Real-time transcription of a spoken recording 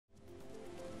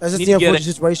That's just the unfortunate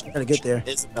situation. You gotta get there.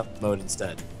 Isabel mode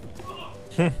instead.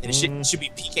 And it should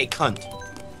be PK cunt.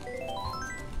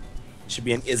 It should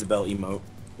be an Isabel emote.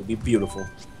 It'd be beautiful.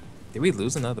 Did we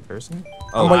lose another person?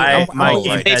 Oh, my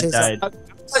right. died.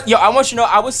 Yo, I want you to know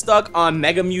I was stuck on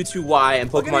Mega Mewtwo Y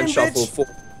and Pokemon Shuffle for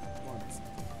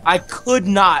I could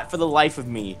not, for the life of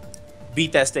me,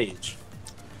 beat that stage.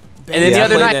 And then the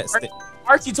other night,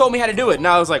 Archie told me how to do it, and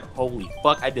I was like, holy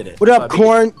fuck, I did it. What up,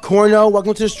 Corno?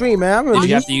 Welcome to the stream, man. Did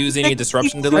you have to use any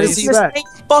disruption delays? It's the same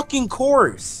fucking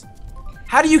course.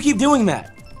 How do you keep doing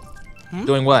that?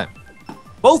 Doing what?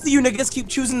 Both of you niggas keep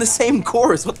choosing the same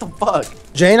course. What the fuck?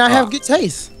 Jay and I have good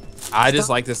taste. I just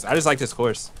like this. I just like this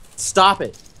course. Stop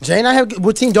it. Jay and I have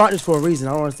we're Team Darkness for a reason.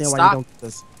 I don't understand why you don't get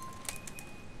this.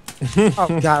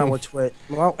 Oh God, I'm with Twit.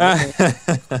 Well,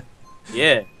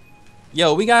 yeah.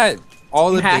 Yo, we got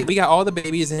all the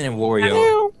babies in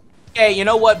Wario. Hey, you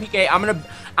know what, PK?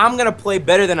 I'm gonna play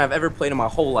better than I've ever played in my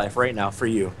whole life right now for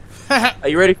you. Are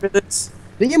you ready for this?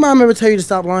 Did your mom ever tell you to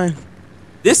stop lying?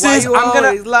 This is I'm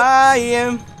gonna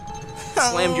lying.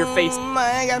 Slammed your face. Oh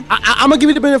my God. I'm gonna give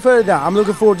you the benefit of the doubt. I'm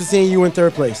looking forward to seeing you in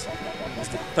third place.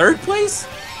 Third place?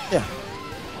 Yeah.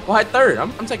 Why third?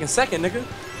 I'm taking second, nigga.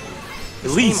 At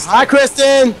least. Hi,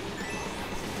 Kristen.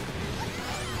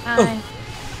 Hi.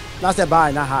 Not said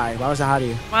bye, not hi. Why was I hi to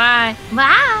you? Why?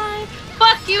 Bye.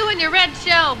 Fuck you and your red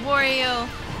shell, Wario.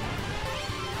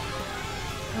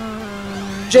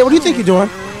 Jay, what do you think you're doing?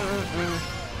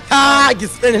 Ah, you're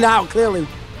spinning out, clearly.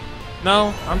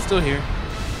 No, I'm still here.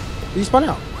 You spun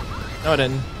out. No, I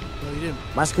didn't. No, you didn't.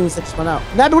 My screen said you spun out.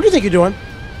 Nappy, what do you think you're doing?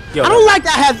 Yo, I don't like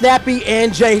that I have Nappy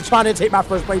and Jay trying to take my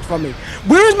first place from me.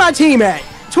 Where's my team at?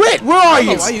 Twit, where are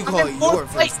you? Why you call it your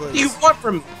first place? What do you want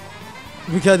from me?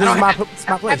 Because this is my I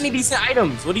place. have any decent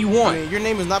items. What do you want? I mean, your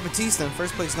name is not Batista. In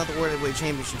first place, not the World Heavyweight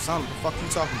Championship. Son, what the fuck are you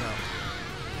talking about?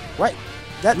 What?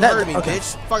 You heard me,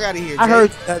 bitch. Fuck out of here, Jay. I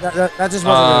heard that just wasn't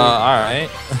alright.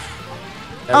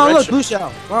 Oh, look, blue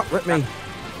shell. Well, rip me.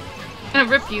 I'm gonna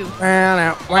rip you. Ran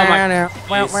out, ran out,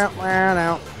 ran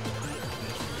out.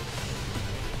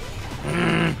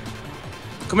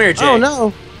 Come here, Jay. Oh,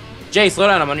 no. Jay, slow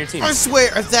down. I'm on your team. I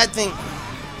swear, if that thing...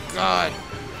 God.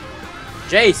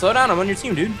 Jay, slow down. I'm on your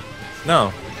team, dude.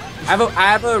 No. I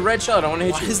have a red shell. I don't want to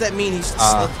hit Why you. does that mean he should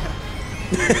slow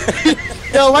down?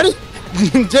 Yo, what did...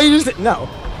 Jay just said no.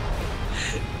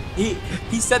 He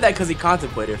said that because he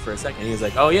contemplated for a second. He was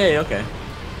like, oh, yeah, okay.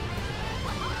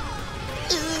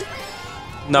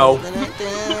 No.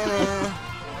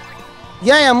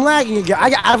 Yeah, I'm lagging again.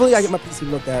 I really gotta get my PC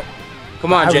looked at.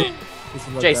 Come on, Jay.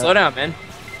 Jay, at. slow down, man.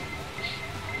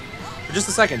 For just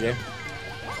a second, Jay.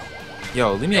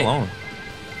 Yo, leave me alone.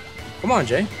 Come on,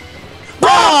 Jay.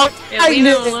 Oh, Yeah, leave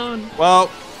him alone. Well,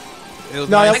 it was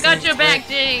No, nice. I got your back,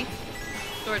 Jay.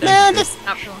 Sort of. Man, this...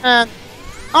 Not for long.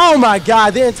 Oh my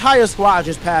God, the entire squad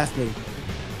just passed me.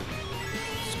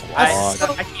 I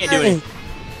can't do it.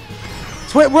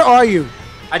 Twit, where are you?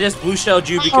 I just blue shelled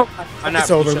you because I'm not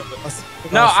It's over. blue shelled.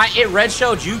 No, it red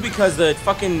shelled you because the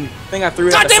fucking thing I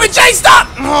threw. God damn it, Jay, stop!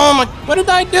 Oh my... What did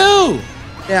I do?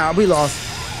 Yeah, we lost.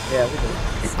 Yeah, we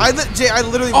did. Jay, I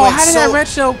literally Oh, went how did that red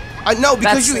shell? I know,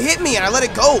 because That's- you hit me and I let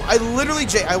it go. I literally,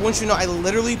 Jay, I want you to know, I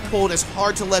literally pulled as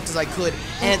hard to left as I could,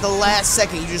 and at the last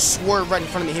second, you just swerved right in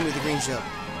front of me and hit me with the green shell.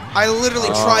 I literally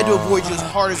tried to avoid you as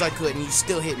hard as I could, and you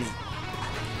still hit me.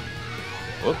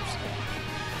 Whoops.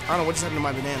 I don't know what just happened to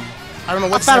my banana. I don't know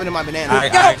what just happened to my banana. I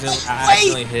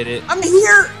accidentally hit it. I'm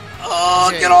here. Oh,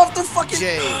 Jay, get off the fucking.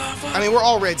 Jay. I mean, we're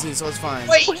all red team, so it's fine.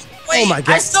 Wait. Oh my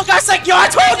God. I still got second. Yo, I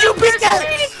told you, PK.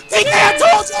 I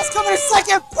told you I was coming in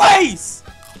second place.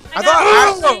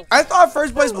 I thought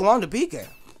first place belonged to PK.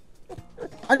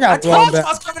 I got I told blown you I back.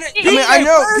 was coming in. I mean, I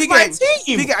know where's my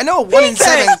team? PK. I know 1 in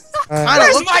 7 kind of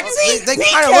Where's look. my team? They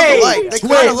kind of look alike. They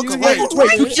kind of look alike.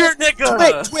 Wait, your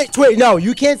nigga. Twit, no,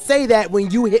 you can't say that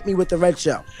when you hit me with the red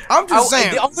shell. I'm just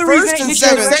saying. the only First reason and you You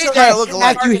can't 7 say kind that of look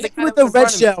alike. after you hit me with the red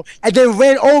shell and then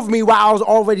ran over me while I was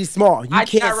already small. You I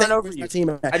did can't not say run over where's you. my team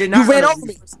at. I did not. You ran over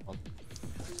me.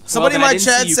 Somebody in then I my didn't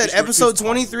chat see you said because you were episode too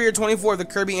 23 or 24 of the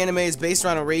Kirby anime is based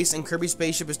around a race, and Kirby's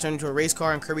spaceship is turned into a race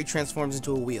car, and Kirby transforms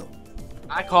into a wheel.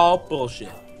 I call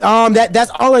bullshit.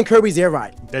 That's all in Kirby's air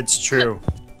ride. That's true.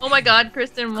 Oh my God,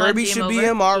 Kristen won. Kirby Game should over. be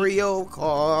a Mario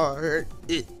Kart.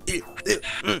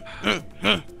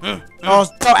 Oh,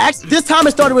 so actually, this time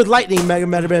it started with lightning. Mega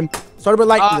Man started with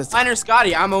lightning. This time. Miner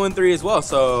Scotty, I'm 0-3 as well,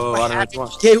 so I don't know what you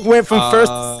want. It went from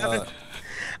first to 7.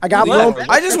 I got blown.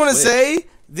 I just want to say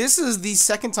this is the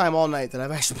second time all night that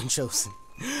I've actually been chosen.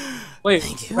 Wait,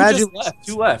 who just left?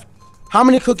 Two left. How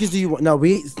many cookies do you want? No,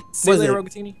 See you later,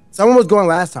 Rogatini. Someone was going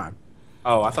last time.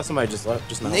 Oh, I thought somebody just left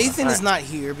just now. Nathan is not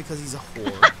here because he's a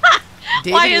whore.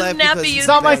 David Why is left Nappy because using It's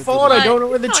not my this fault. I line? don't know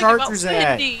where the Talking about charger's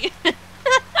at. Wendy.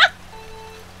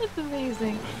 That's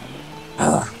amazing.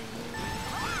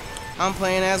 I'm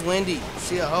playing as Wendy.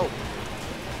 She a hoe.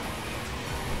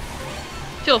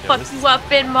 She'll fuck you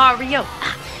up in Mario.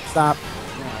 Stop.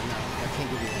 No, I can't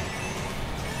give you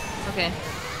that. Okay.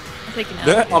 I'm taking it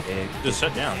out. Just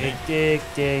shut down. Dick, dick,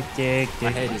 dick, My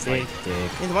dick, head is dick, like-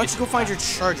 dick. Hey, why don't you go find your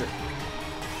charger?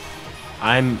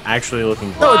 I'm actually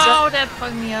looking for Oh, that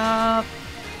fucked me up.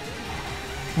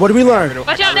 What did we learn?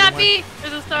 Watch out, Nappy!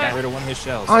 There's a Got star. rid of one of his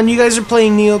shells. On, you guys are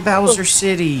playing Neo Bowser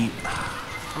City.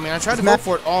 I mean, I tried to vote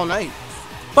for it all night.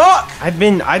 Fuck! I've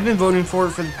been voting for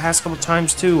it for the past couple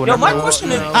times too. and Yo, I'm my like,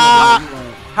 question is, No,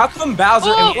 how come Bowser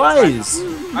Oh, and was.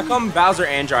 how come Bowser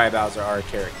and Dry Bowser are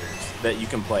characters that you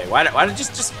can play? Why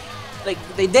just like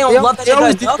they don't love that they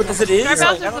always enough do- as it is? Dry Like, I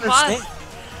Bowser's don't the boss. understand.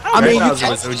 I mean, you Bowser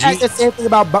was OG. can't the same thing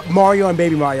about Mario and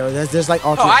Baby Mario. There's like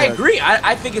all No, two I characters. agree.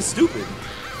 I think it's stupid.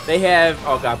 They have.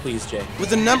 Oh God, please, Jay. With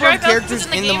the number Dry of Bowser characters was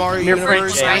in the in the game. Mario Your friend,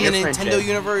 universe Jay. and the Your friend, Nintendo Jay.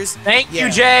 universe, Thank yeah,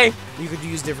 you, Jay. you could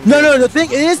use different. No. The thing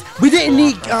is, we didn't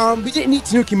need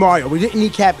Tanuki Mario. We didn't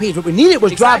need Cat Peach. What we needed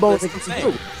was Dry Exactly, Bones that's and what I'm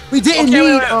saying. Kazu. We didn't Okay,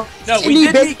 wait, need. wait. No, we we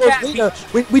didn't did need need Baby Cat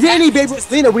Rosalina. We didn't need Baby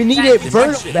Rosalina. We needed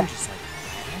Vernal back.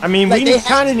 I mean, Like, they we have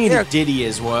kind of need a characters. Diddy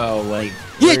as well. Like,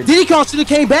 Yeah, Diddy Kong should have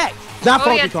came back. Not Oh,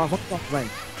 Funky yeah. Kong. Funky Kong's playing.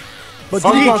 But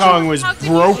Funky Diddy Kong was How could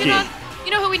broken.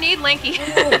 You know who we need? Lanky.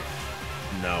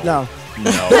 No. No.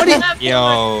 No.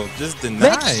 Yo, just deny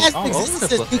all over the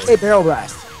This is place. DK Barrel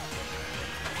Blast.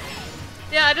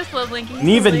 Yeah, I just love Lanky. And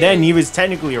even then, he was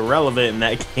technically irrelevant in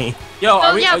that game. Yo, Oh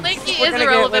are we? yeah, are you Lanky think we're is gonna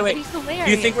irrelevant, Get, but wait, he's wait. hilarious.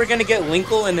 Do you think we're gonna get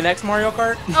Linkle in the next Mario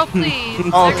Kart? Oh please.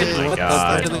 Oh They're gonna- my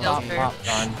God. They're gonna kill her.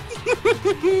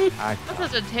 I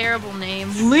That's such a terrible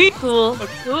name. Lethal.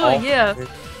 Oh yeah.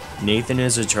 Nathan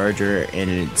is a charger, and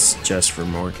it's just for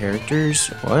more characters.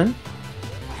 What?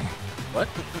 What?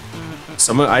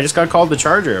 I just got called the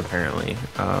charger apparently.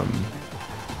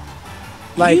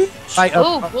 Like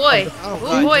Oh boy. Oh, Oh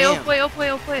God boy. Oh damn. boy. Oh boy.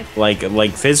 Oh boy.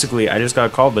 Like physically, I just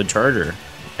got called the charger,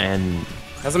 and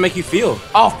How's it make you feel?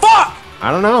 Oh fuck!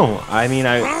 I don't know. I mean,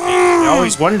 I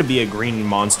always wanted to be a green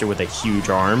monster with a huge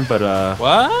arm, but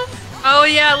What? Oh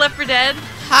yeah, Left 4 Dead.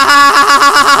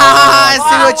 I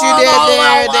see what you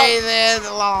did there,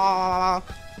 Nathan. La.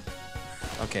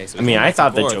 Okay, so I mean, I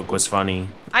thought the bored. joke was funny.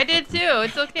 I did too.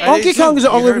 It's okay. Funky Kong is the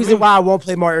You only heard reason me. why I won't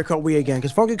play Mario Kart Wii again.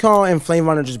 Because Funky Kong and Flame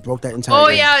Runner just broke that entire Oh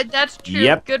game. yeah, that's true.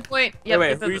 Yep. Good point. Yep.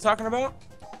 Wait, who are you talking about?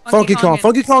 Funky Kong. and-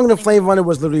 Funky Kong and the Flame Runner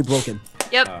was literally broken.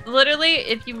 Yep. Literally,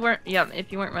 if you weren't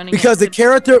running. Because the it,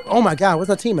 character, oh my god, what's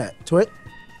our team at? Twit?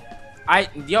 I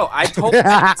told.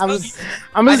 I'm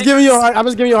just giving you a hard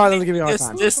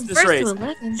time. This First race. to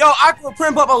 11. Yo, Aqua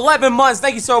Prim up 11 months.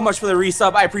 Thank you so much for the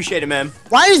resub. I appreciate it, man.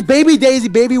 Why is Baby Daisy,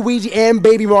 Baby Ouija, and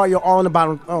Baby Mario all on the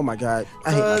bottom? Oh my god. I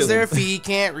hate Because this. their feet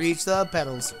can't reach the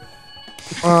pedals.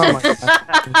 Oh my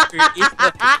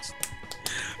god.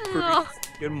 Oh.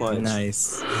 Good months.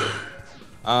 Nice.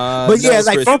 But yeah, no,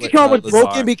 like Chris, Funky what, Kong was Lazar?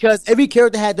 broken because every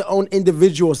character had their own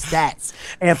individual stats.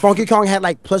 And Funky Kong had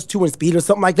like +2 in speed or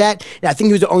something like that. And I think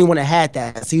he was the only one that had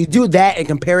that. So you do that and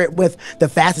compare it with the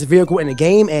fastest vehicle in the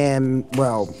game, and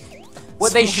well,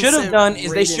 What they should have done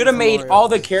is they Raiden should have for made Mario. all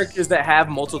the characters that have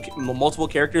multiple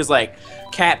characters like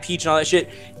Cat, Peach, and all that shit.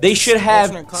 They should have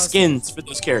Alternate costumes. skins for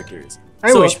those characters.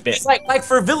 I So wish it's like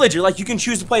for villager, like you can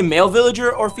choose to play male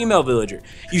villager or female villager.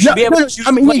 You should be able to choose.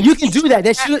 I mean, to play you can do that.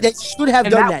 They should have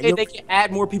and done that that. way they can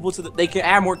add more people to the. They can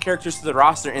add more characters to the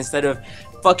roster instead of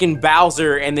fucking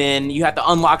Bowser, and then you have to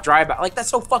unlock Dry Bowser. Like that's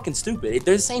so fucking stupid.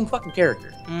 They're the same fucking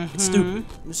character. It's stupid.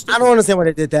 I don't understand why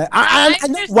they did that. I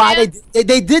know why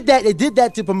they did that. They did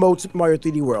that to promote Super Mario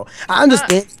 3D World. I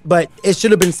understand, but it should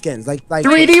have been skins. Like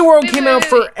 3D World came out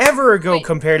wait. forever ago Wait,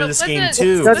 compared to but this game wasn't-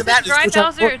 too. Doesn't Wasn't matter, Dry it's which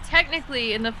one- Bowser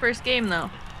technically in the first game though?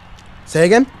 Say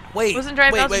again. Wait, Wasn't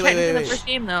Dry Bowser wait, technically in wait. the first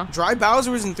game though? Dry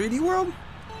Bowser was in 3D World?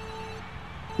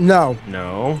 No.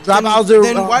 No. Dry Bowser.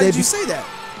 Then why did you debuted- say that?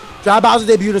 Dry Bowser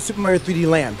debuted in Super Mario 3D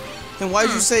Land. Then why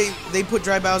did you say they put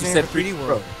Dry Bowser You in said for 3D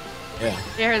World? Yeah,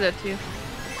 I heard that too.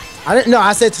 I didn't know.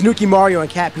 I said Tanuki Mario and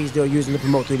Cat Peach they were using to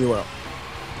promote 3D World.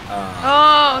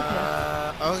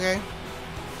 Oh, okay. Okay.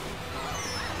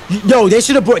 Yo, they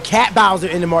should have put Cat Bowser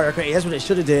in the Mario Kart. That's what they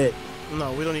should have did.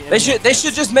 No, we don't need. They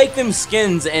should just make them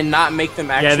skins and not make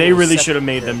them actual. Yeah, they really separate should have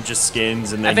made characters. them just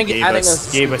skins and I then think- I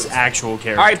think gave that's us actual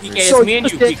characters. All right, PK, it's So me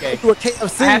and you, instead, PK. do a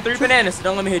KFC. I had 3 bananas, so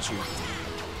don't let me hit you.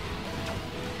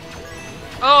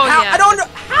 Oh How? yeah. I don't know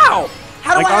how.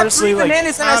 How do Like, I have honestly, 3 like,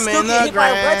 bananas and I I'm still in get the hit by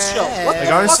a red shell? What the Like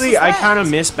fuck honestly, is I that? kind of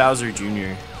miss Bowser Jr.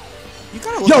 You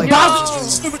kind of Yo, look like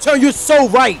Bowser, you're so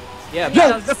right. Yeah.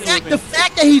 Yo, the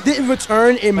fact that he didn't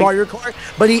return in Mario Kart,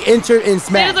 but he entered in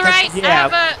Smash. Stay to the right. Yeah.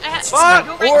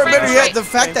 Fuck. Or better yet, the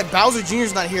fact that Bowser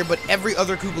Jr.'s not here, but every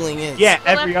other Koopaling is. Yeah, Stay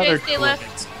every left, other. Jay, stay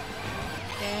left.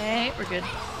 Okay, we're good.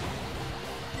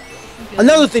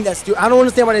 Another thing that's stupid. I don't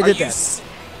understand why they did that.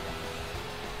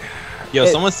 Yo,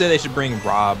 someone said they should bring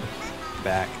Rob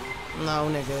back.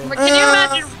 No, nigga. Can you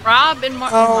imagine Rob and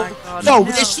Mario? Oh my god. No,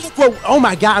 they should have put. Oh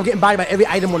my god, I'm getting bodied by every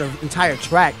item on the entire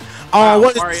track.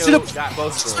 What should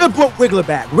have put Wiggler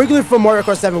back. Wiggler from Mario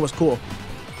Kart 7 was cool.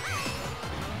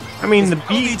 I mean, the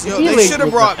beat. They should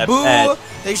have brought Boo.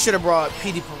 They should have brought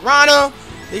PD Piranha.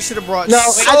 They should have brought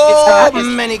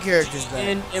many characters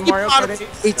back. In Mario Kart 8?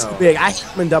 It's too big. I hate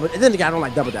him in double. And then again, I don't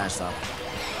like double dash stuff.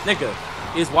 Nigga,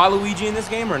 is Waluigi in this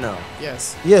game or no?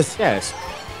 Yes. Yes. Yes.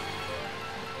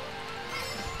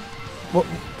 Well,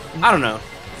 I don't know.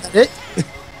 it?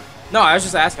 No, I was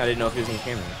just asking. I didn't know if he was in the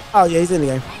game or not. Oh yeah, he's in the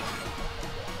game.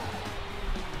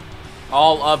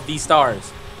 All of these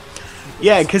stars.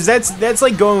 Yeah, because that's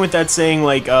like going with that saying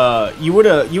like you would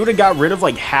have got rid of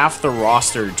like half the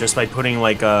roster just by putting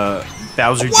like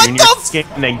Bowser Jr. skin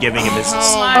and then giving him his.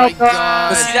 Oh my god!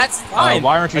 But see, that's fine.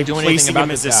 Why aren't you doing anything about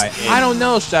this this guy? I don't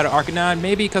know, Shadow Arcanine.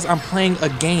 Maybe because I'm playing a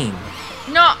game.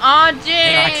 No, Jay.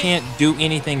 And I can't do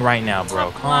anything right now,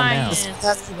 bro. Calm down.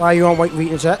 That's why you don't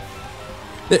read in chat.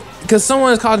 Because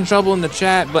someone is causing trouble in the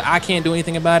chat, but I can't do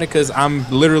anything about it because I'm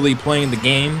literally playing the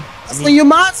game. That's where your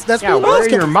mods. That's Yeah, where are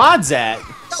your mods at?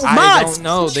 I don't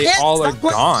know. They all are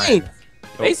gone.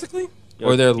 Basically.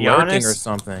 Or they're Be lurking honest. or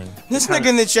something. This nigga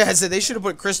in the chat said they should have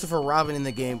put Christopher Robin in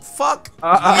the game. Fuck you.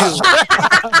 I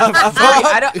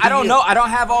don't know. I don't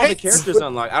have all the characters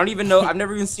unlocked. I don't even know. I've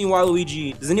never even seen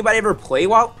Waluigi. Does anybody ever play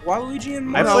Waluigi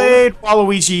in I Mario? played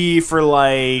Waluigi for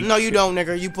like. No, you don't,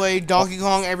 nigga. You play Donkey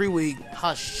Kong every week.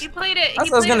 Hush. He played it. That's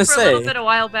He what I was played gonna it for a little bit a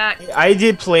while back. I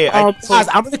did play it. Guys,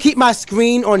 I'm gonna keep my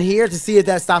screen on here to see if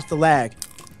that stops the lag.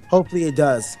 Hopefully it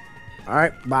does. All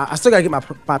right, but I still gotta get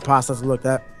my process looked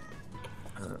at.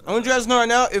 I want you guys to know right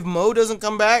now, if Mo doesn't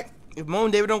come back, if Mo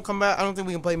and David don't come back, I don't think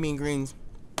we can play Mean Greens.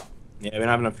 Yeah, we don't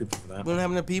have enough people for that. We don't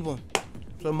have enough people.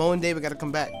 So Mo and David gotta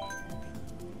come back.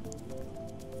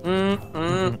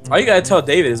 All you gotta tell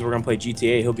David is we're gonna play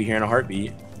GTA. He'll be here in a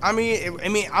heartbeat. I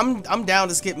mean, I'm down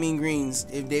to skip Mean Greens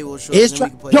if David will show up. Then we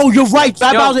can play. Yo, you're right.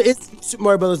 Bad Bowser is Super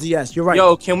Mario Bros. DS. You're right.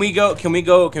 Yo, can we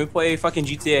play fucking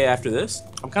GTA after this?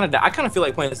 I kind of feel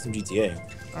like playing some GTA.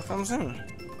 That's what I'm saying.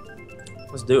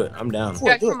 Let's do it. I'm down.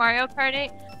 Shrek for Mario Kart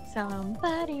 8.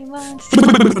 Somebody wants. No,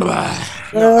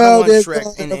 I want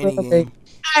Shrek in any game.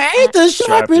 I hate the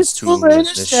sharpest tool in the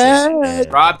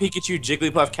shed. Rob, Pikachu,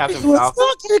 Jigglypuff, Captain Falcon.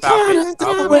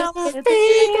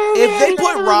 If they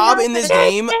put Rob in this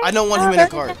game, I don't want him in a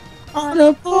cart. On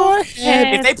the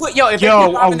forehead. If they put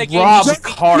Rob in the game, Rob he should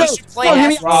Kart. play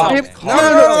as Rob.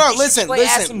 No. Listen.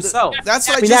 Himself. That's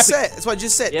what I just said. That's what I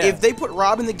just said. Yeah. If they put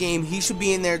Rob in the game, he should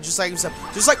be in there just like himself.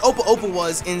 Just like Opa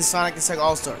was in Sonic and Sega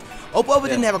All-Star. Opa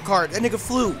didn't have a cart. That nigga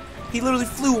flew. He literally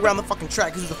flew around the fucking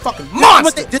track because he was a fucking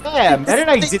monster. Yeah,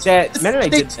 Mennonite did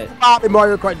that. Rob in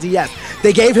Mario Kart DS.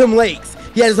 They gave him legs.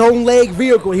 He had his own leg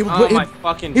vehicle. He would Oh my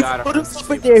fucking god. put himself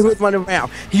in there. He was running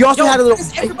around. He also had a little.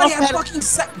 Everybody had fucking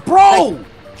bro.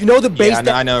 You know the base.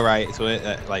 Yeah, I know, right? So it,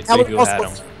 like, three people had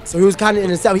him. So he was kind of in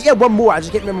himself. He had one more. I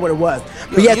just can't remember what it was.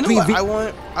 But he had you know three.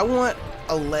 what? I want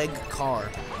a leg car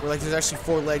where like there's actually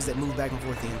 4 legs that move back and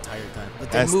forth the entire time.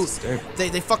 But they move.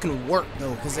 They fucking work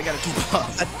though because they gotta keep up.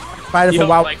 Fighting for a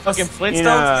while. Like fucking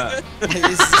Flintstones.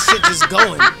 This shit just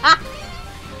going.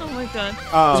 Oh my god.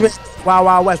 Wild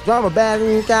Wild West. I'm a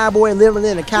bad cowboy living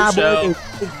in a cowboy.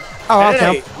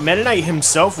 Mennonite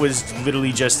himself was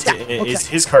literally just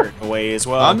his cart away as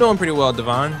well. I'm doing pretty well,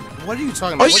 Devon. What are you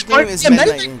talking about? What game is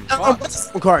Mennonite in? What's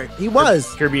the cart? He was.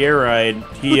 Kirby Air Ride.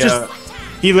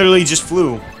 He literally just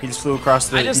flew. He just flew across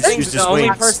the. I just think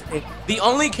the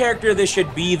only character that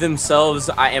should be themselves,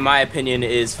 in my opinion,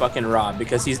 is fucking Rob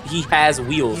because he has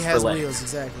wheels He has for legs. wheels,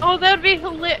 exactly. Oh, that would be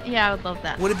hilarious. Yeah, I would love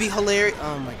that. Would it be hilarious?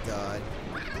 Oh my god.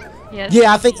 Yes.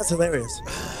 Yeah, I think that's hilarious.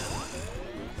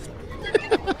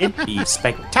 It'd be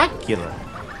spectacular.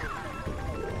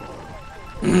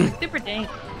 Super dank.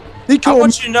 I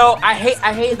want you to know, I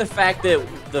hate the fact that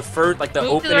the first, like the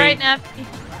Move to the opening, right, Nappy.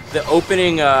 the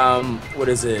opening, what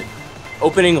is it?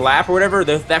 Opening lap or whatever.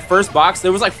 That first box,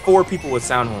 there was like 4 people with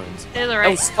sound horns. To the That right.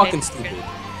 was fucking stupid.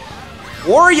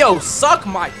 Wario, suck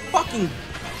my fucking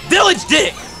village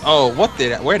dick. Oh,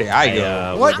 where did I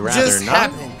go? What would just rather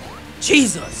not. happened?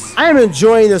 Jesus. I am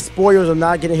enjoying the spoilers of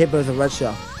not getting hit by the red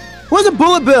shell. Where's the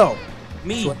bullet bill?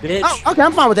 Me, bitch. Oh, okay,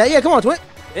 I'm fine with that. Yeah, come on, Twit.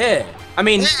 Yeah. I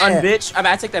mean, Yeah. unbitch.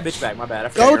 I take that bitch back. My bad. I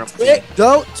Go forgot Twit.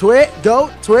 Go Twit.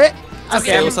 Go Twit.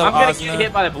 Okay, what's up, I'm gonna Ozna? get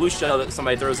hit by the blue shell that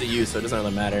somebody throws at you, so it doesn't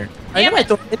really matter. Hey, nobody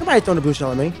throwing the blue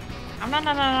shell at me. I'm not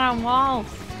on walls.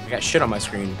 I got shit on my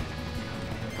screen.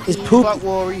 It's poop. Fuck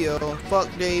Wario. Fuck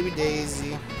Davy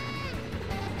Daisy.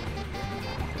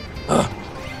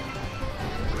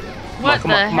 What the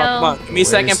hell? Come on. Give me a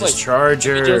second, please.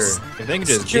 Charger. Just If they could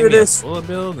just secure give me this. a bullet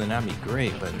build, then that'd be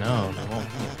great. But no, they won't.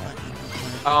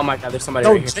 Oh my god, there's somebody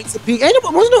No, right here. jinx the peak. Ain't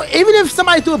no, wasn't no, even if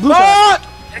somebody threw a blue Fuck!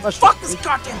 shell. Fuck this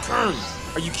goddamn turn!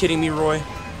 Are you kidding me, Roy?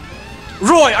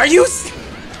 Roy, are you?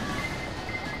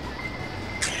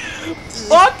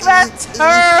 Fuck that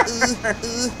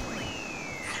turn!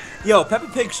 Yo, Peppa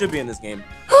Pig should be in this game.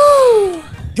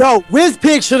 Yo, Wiz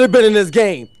Pig should have been in this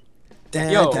game.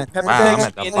 Yo, Peppa Wow, I'm Pig at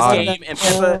should the be in this bottom. game, and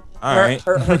Peppa, Alright.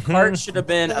 her cart should have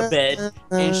been a bed,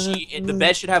 and the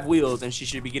bed should have wheels, and she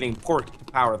should be getting pork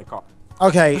to power the car.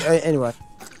 Okay, anyway.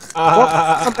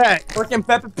 Come back. Pork and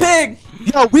Peppa Pig!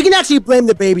 Yo, we can actually blame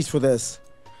the babies for this.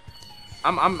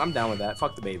 I'm down with that.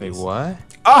 Fuck the Wait, babies. what?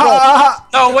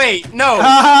 No, wait, no.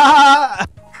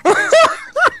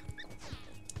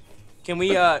 Can we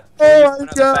just point out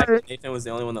the fact that Nathan was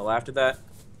the only one that laughed at that?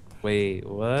 Wait,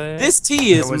 what? This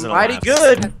tea is wasn't a mighty laugh.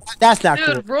 good. That's not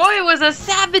cool. Dude, Roy was a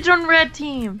savage on red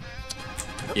team.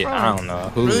 Yeah, I don't know.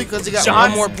 Who? Really? Because he got John-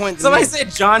 one more point than Somebody me.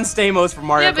 said John Stamos from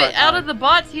Mario Yeah, but Kart out 9. of the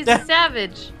bots, he's a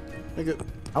savage.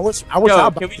 I wish Yo, I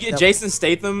can we get Jason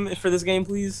Statham for this game,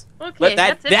 please? Okay, Let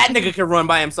that that's it. nigga can run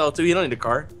by himself too. He don't need a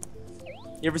car.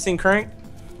 You ever seen Crank?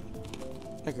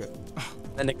 Okay.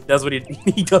 That nigga does what he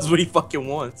he does what he fucking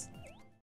wants.